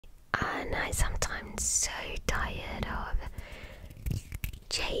and I'm sometimes so tired of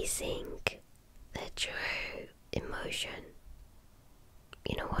chasing the true emotion.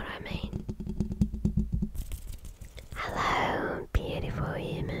 You know what I mean? Hello, beautiful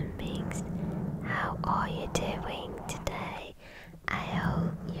human beings. How are you doing today? I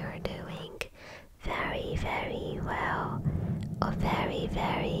hope you're doing very, very well, or very,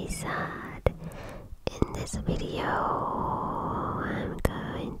 very sad. In this video, I'm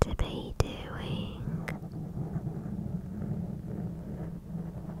going to be doing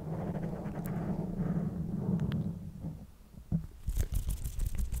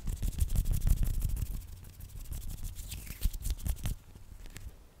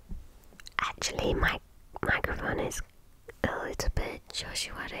actually my microphone is a little bit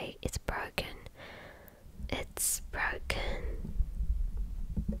Joshiwari. It's broken. It's broken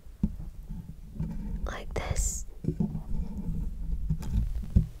like this.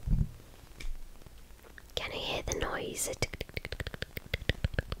 Can you hear the noise?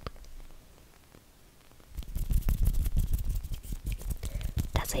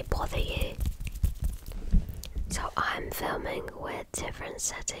 Does it bother you? So I'm filming with different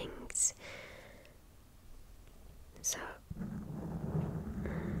settings. So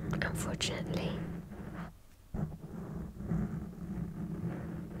unfortunately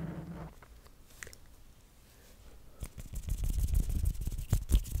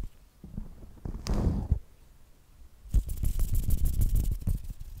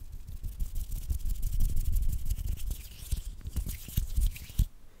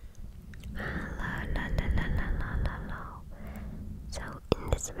So in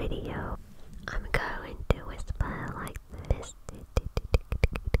this video I'm going to whisper like this.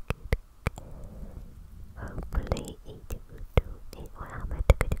 Hopefully it will happen.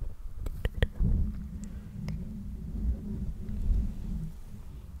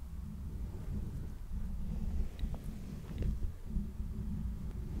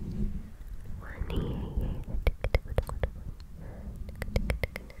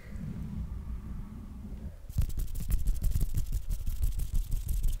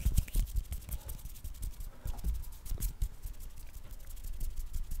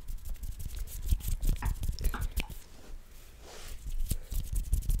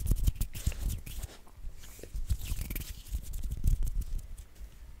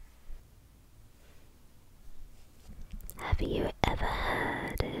 Have you ever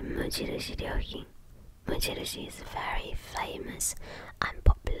heard Mujirushi Ryohin? Mujirushi is very famous and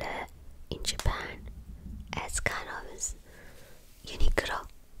popular in Japan. It's kind of Uniqlo.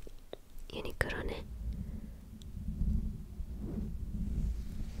 Uniqlo ne.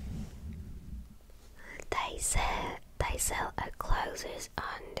 They sell clothes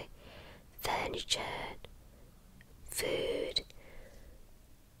and furniture, food,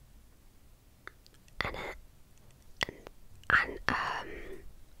 and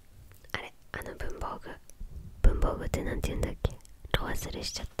あの文房具ってなんて言うんだっけ？ど忘れ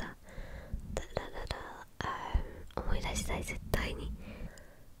しちゃった。思い出したい絶対に。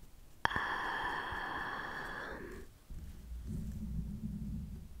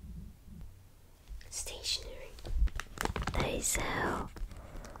Stationery. They sell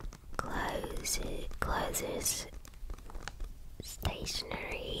clothes,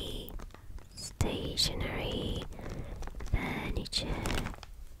 stationery, furniture,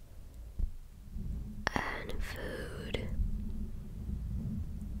 and food.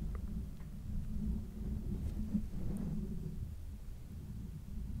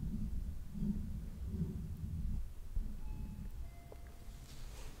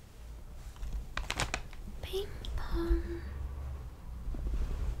 Ping pong,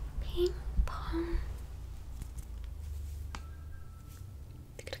 ping pong.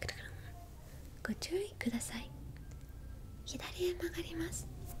 ご注意ください。左へ曲がります。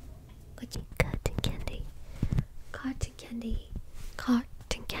こっち。Cotton candy, cotton candy,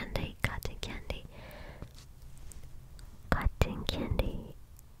 cotton candy, cotton candy, cotton candy.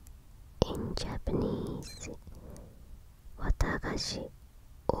 In Japanese, 綿菓子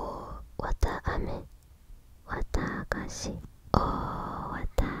or 綿飴。綿菓子 or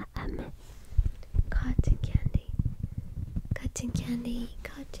綿飴。Cotton candy, cotton candy,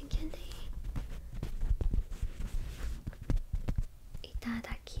 cotton candy. いた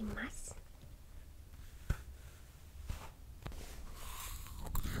だきます。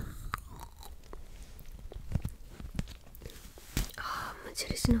無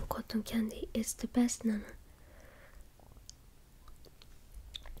印のコットンキャンディー is the best なの。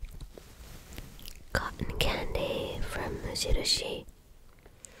Cotton candy from 無印。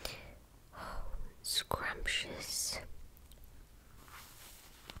Scrumptious.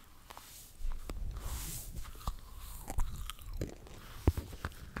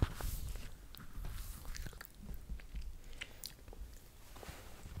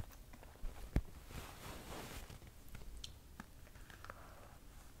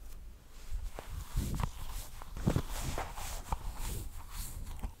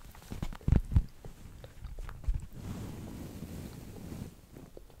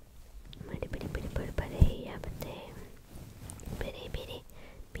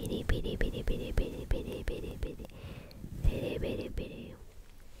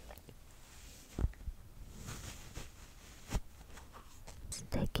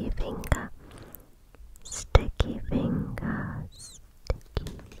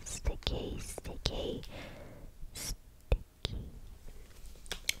 敵素敵素敵。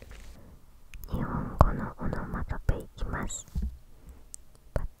日本語のオノマトペいきます。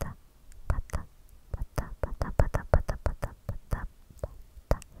パタパタパタパタパタパタパタパタパ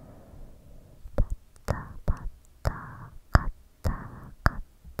タパタパタカッタカ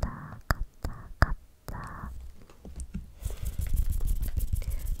ッタカッタカッタ。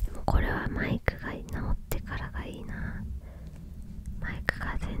でもこれはマイクが治ってからがいいな。マイク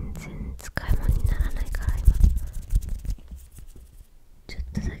が全然使い物にならないから今ちょっ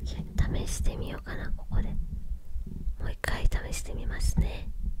とだけ試してみようかな。ここでもう一回試してみますね。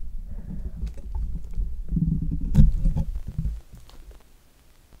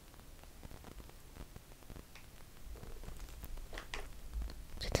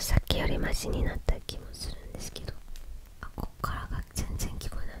ちょっとさっきよりマシになった気もするんですけど、ここからが全然聞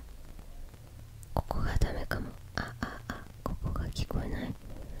こえない。ここがダメかも。ここが聞こえない。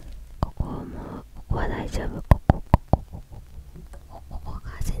ここは大丈夫。ここが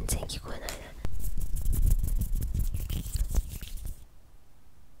全然聞こえないね。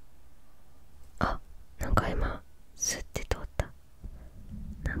なんか今スッて通った。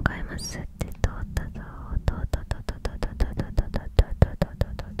なんか今スッて通ったぞ。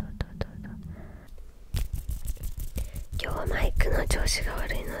今日はマイクの調子が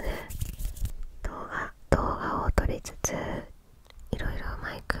悪いので動画を撮りつつ、いろいろ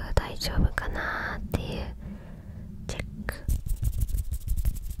マイク大丈夫かなっていうチェック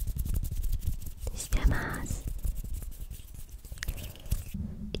してます。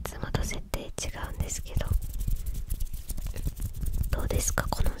いつもと設定違うんですけど、どうですか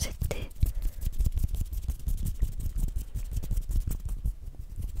この設定。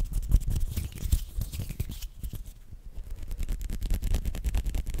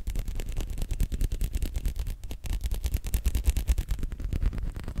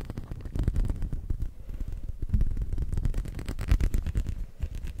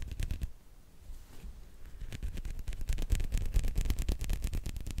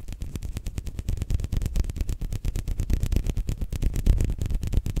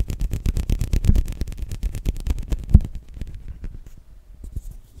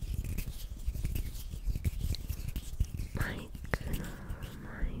マイクの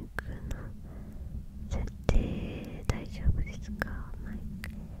設定大丈夫ですか。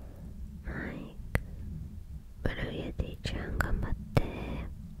マイクブルーイエティちゃん頑張って。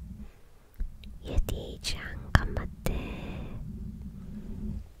イエティちゃん頑張って。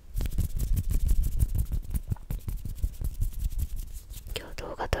今日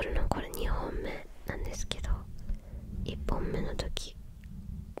動画撮るのこれ2本目なんですけど、1本目の時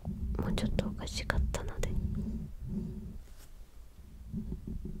もうちょっとおかしかったので、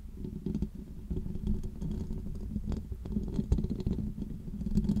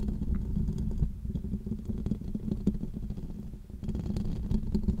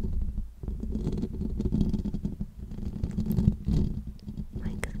マ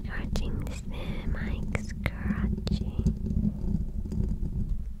イクスクラッチングですね。マイクスクラッチング。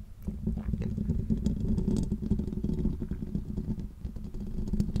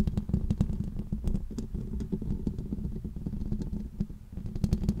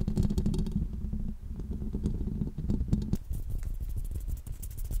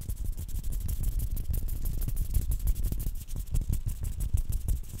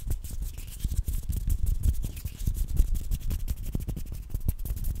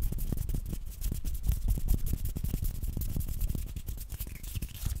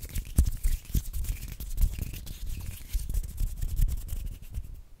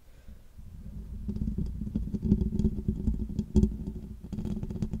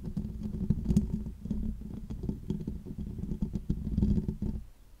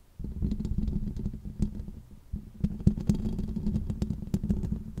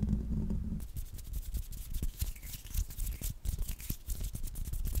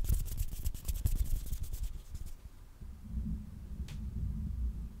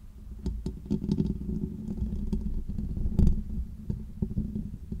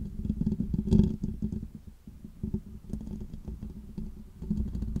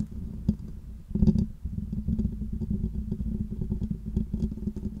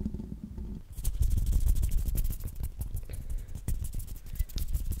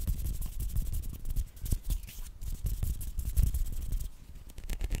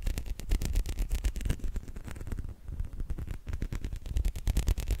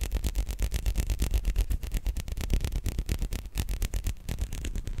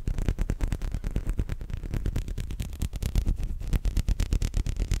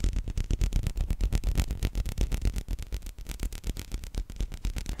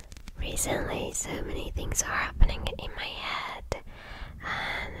recently so many things are happening in my head,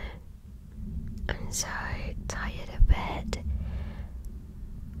 and I'm so tired of it.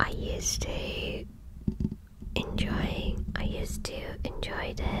 I used to enjoy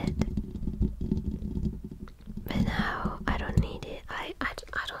it, but now I don't need it. I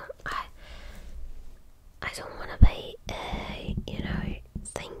don't want to be a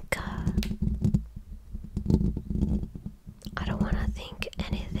thinker. I don't want to think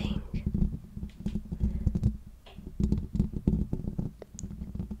anything.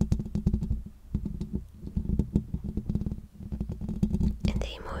 And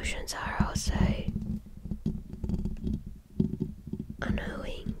the emotions are also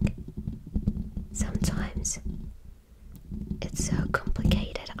annoying. Sometimes it's so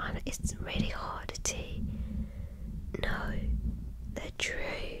complicated and it's really hard to know the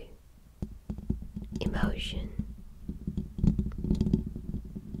true emotion.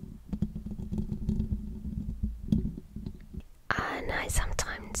 And I'm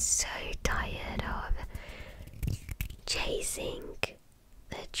sometimes so tired of chasing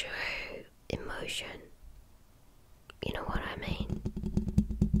the true emotion. You know what I mean?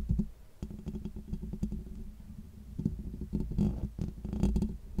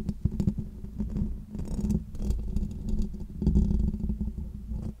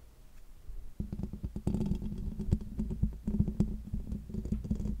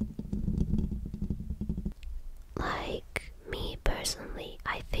 Like me personally,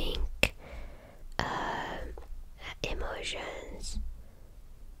 I think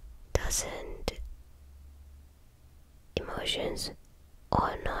emotions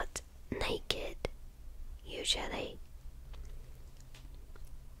are not naked usually.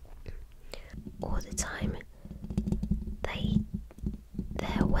 All the time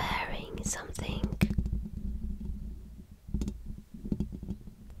they're wearing something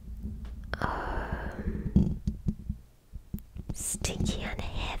sticky and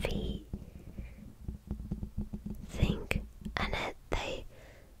heavy thing, and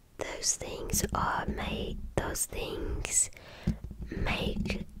those things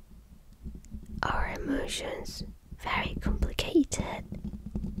make our emotions very complicated,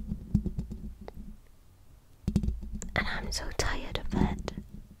 and I'm so tired of it.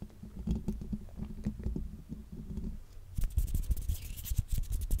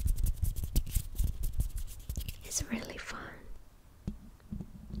 It's really fun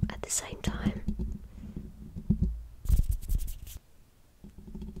at the same time.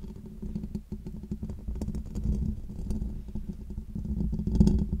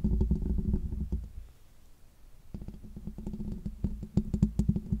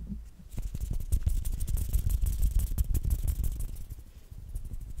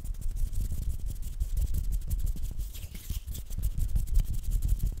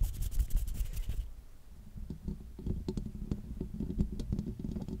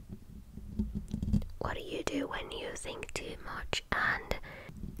 What do you do when you think too much and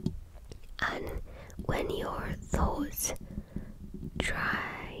when your thoughts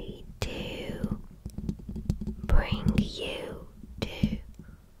try to bring you to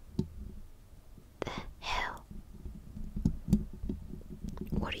the hell?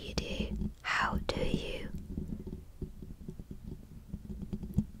 What do you do? How do you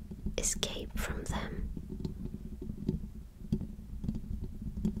escape from them?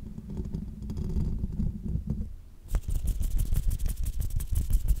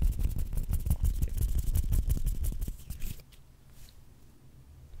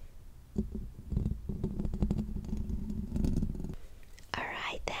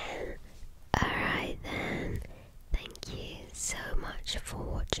 Alright then, thank you so much for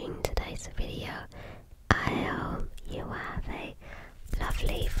watching today's video. I hope you have a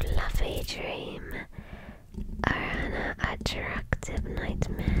lovely, fluffy dream.